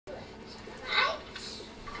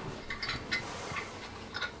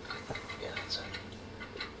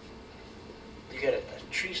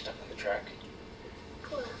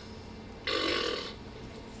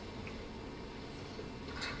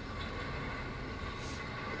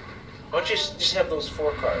Why don't you just have those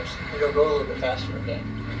 4 cars? It'll go a little bit faster, okay?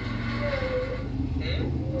 Hmm?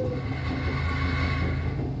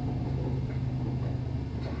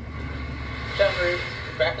 Time, Marie.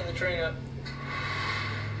 You're backing the train up.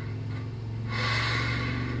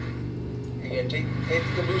 Again, take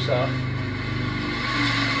the caboose off.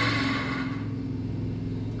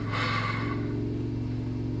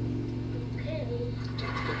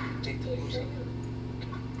 Take the caboose off.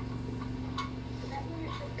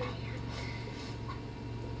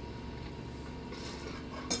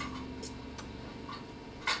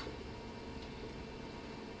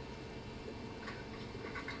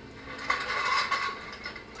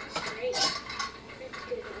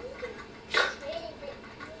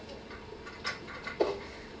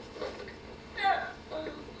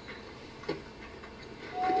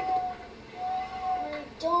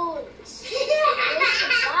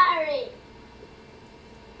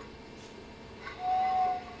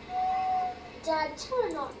 Dad, tell her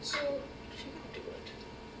not to. She won't do it.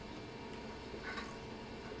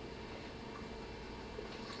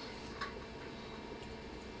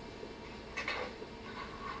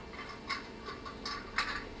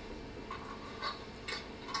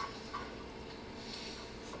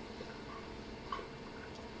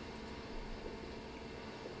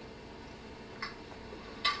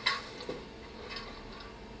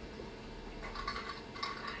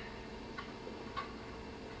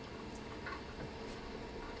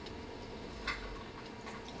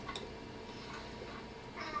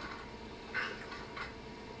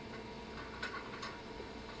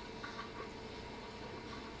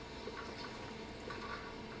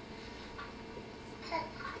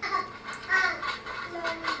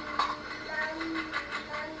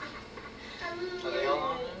 Are they all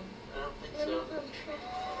on there? I don't think so.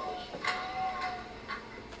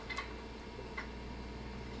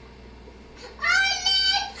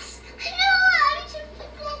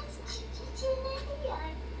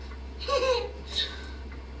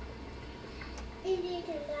 You need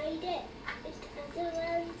to light it with other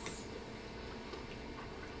ones.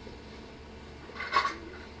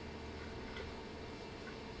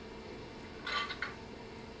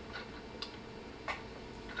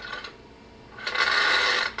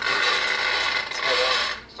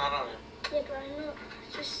 It's not on him. Yeah, but I'm not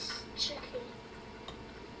just checking.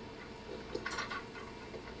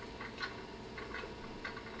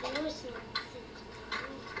 I know it's not.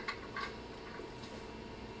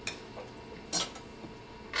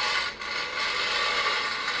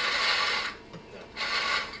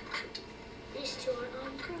 These two are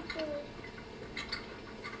on properly.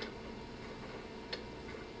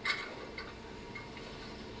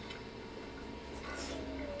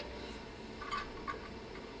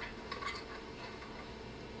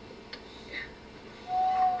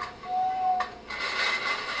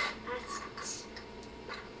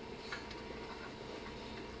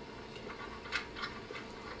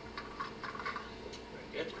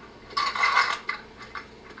 Very good.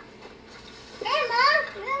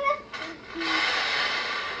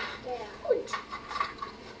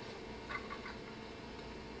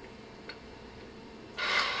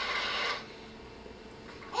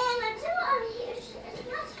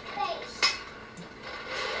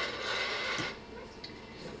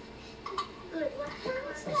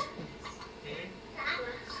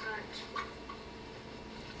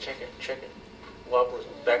 Check it. Wobble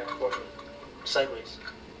it back and forth. Sideways.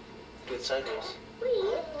 Do it sideways.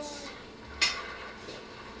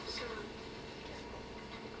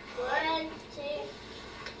 One, two.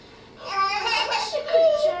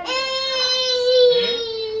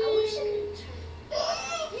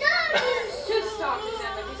 Stop it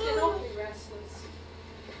now. He's getting awfully restless.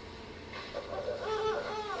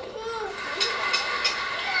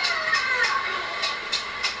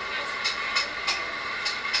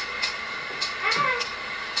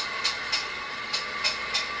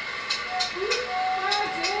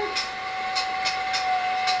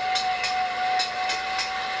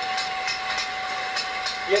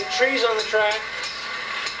 You have trees on the track.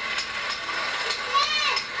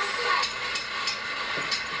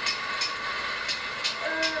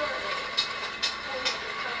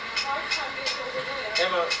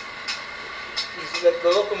 Emma, the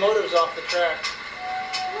locomotive's off the track.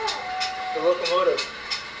 The locomotive.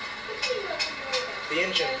 The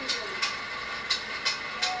engine.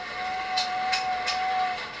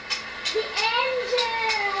 The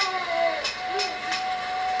engine!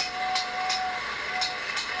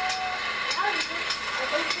 How did this? I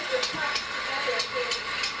don't think the tracks together with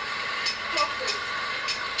crosses.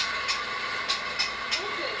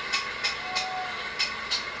 Okay.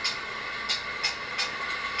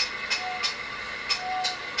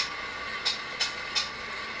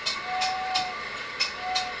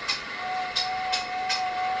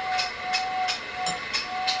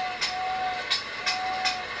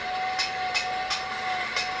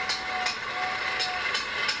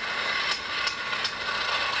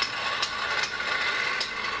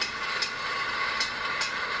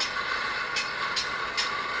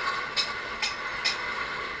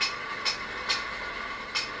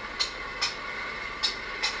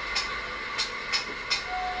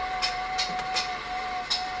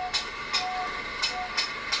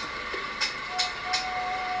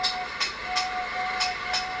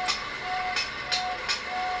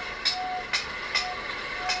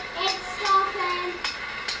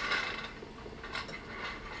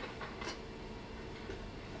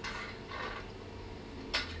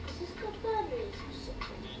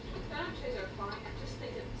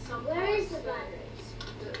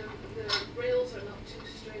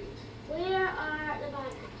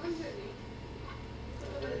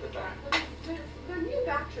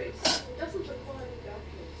 batteries. It doesn't require any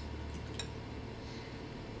batteries.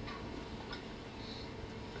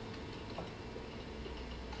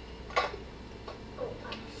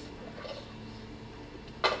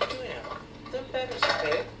 Yeah, the battery's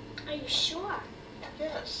okay. Are you sure?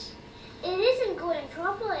 Yes. It isn't going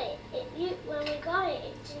properly. When we got it,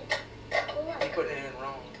 it didn't go You like. putting it in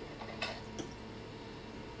wrong.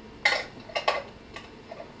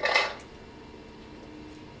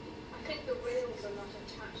 I think the rails are not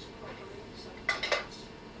attached properly, so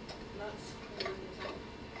that's screwing it up.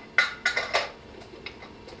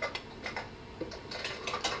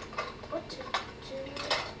 What to do?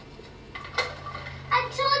 I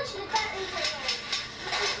told you the batteries are wrong.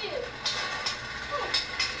 What to do?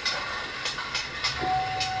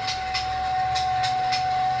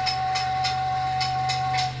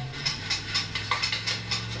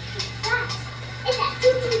 It's a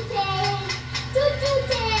doo-doo day. Doo-doo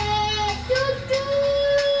day. Doo-doo.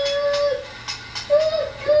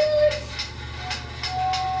 Doo-doo.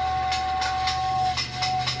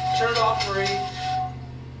 Turn it off, Marie.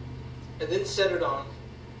 And then set it on.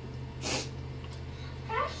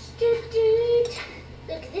 Doo-doo.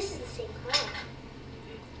 Look, this is the same color.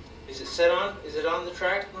 Is it set on? Is it on the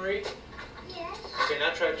track, Marie? Yes. Okay, now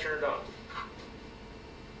try to turn it on.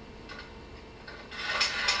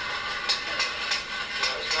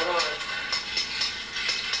 No, it's not on.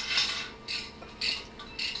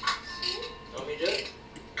 Want me to do it?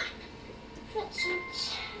 Footsuits,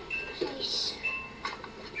 please.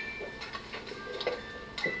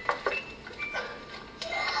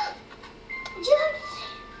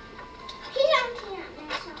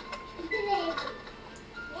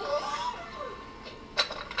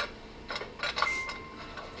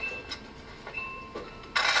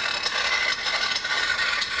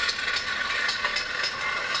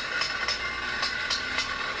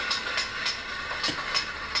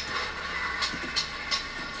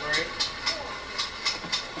 Marie?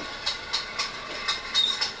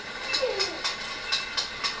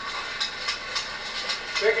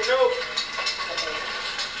 Take a note.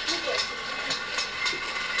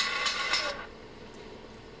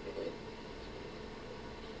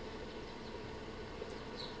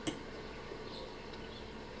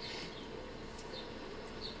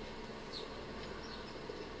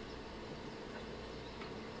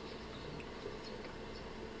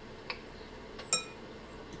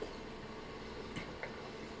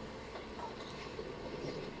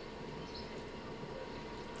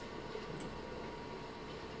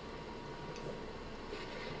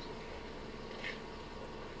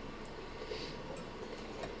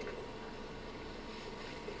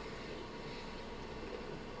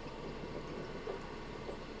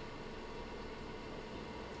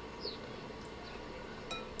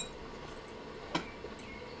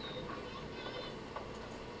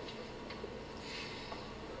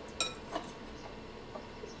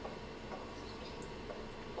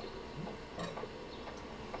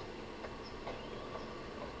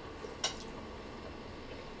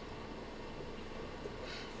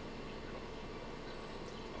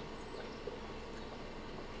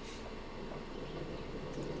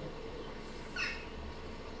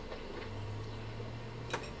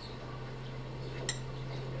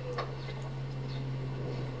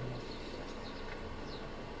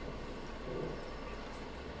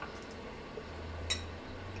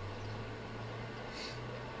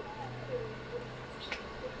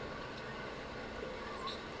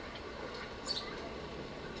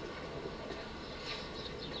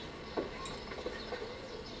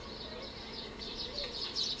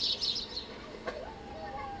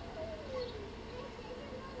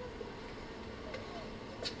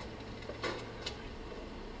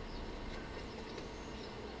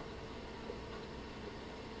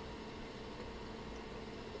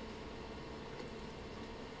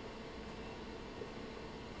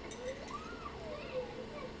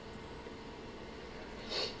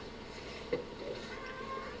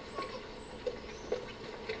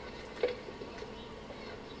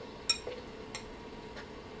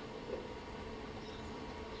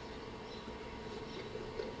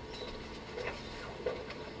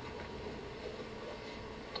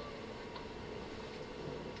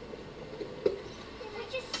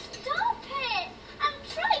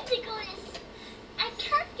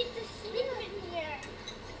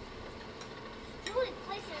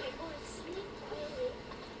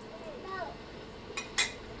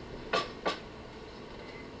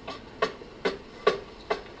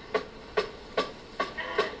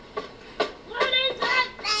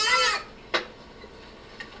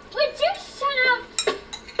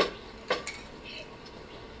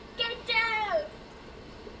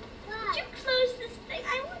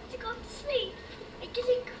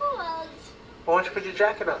 to put your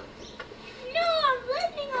jacket on. No, I'm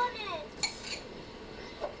living on it.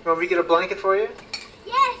 You want me to get a blanket for you?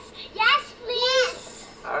 Yes, yes, please.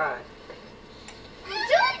 All right. Do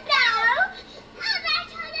it now.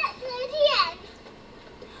 That's how that's the end.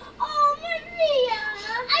 Oh, Maria.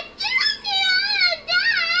 I didn't do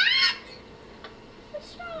that.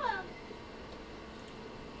 What's wrong?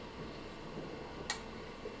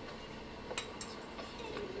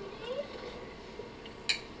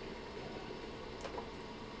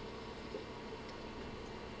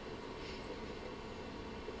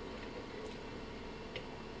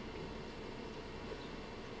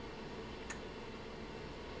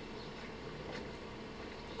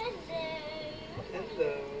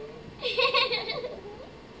 Hello.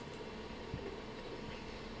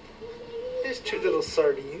 There's two little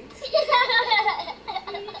sardines.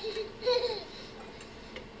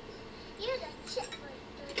 You're the chipmunk.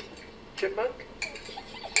 Chipmunk?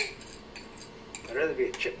 I'd rather be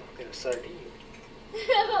a chipmunk than a sardine.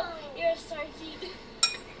 You're a sardine.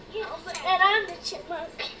 And I'm the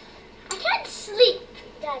chipmunk. I can't sleep,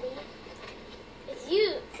 Daddy. It's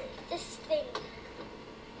you. This thing.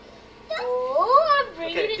 Oh, I'm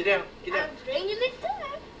bringing Okay, it. get down. Get down. I'm bringing it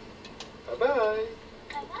down. Bye-bye.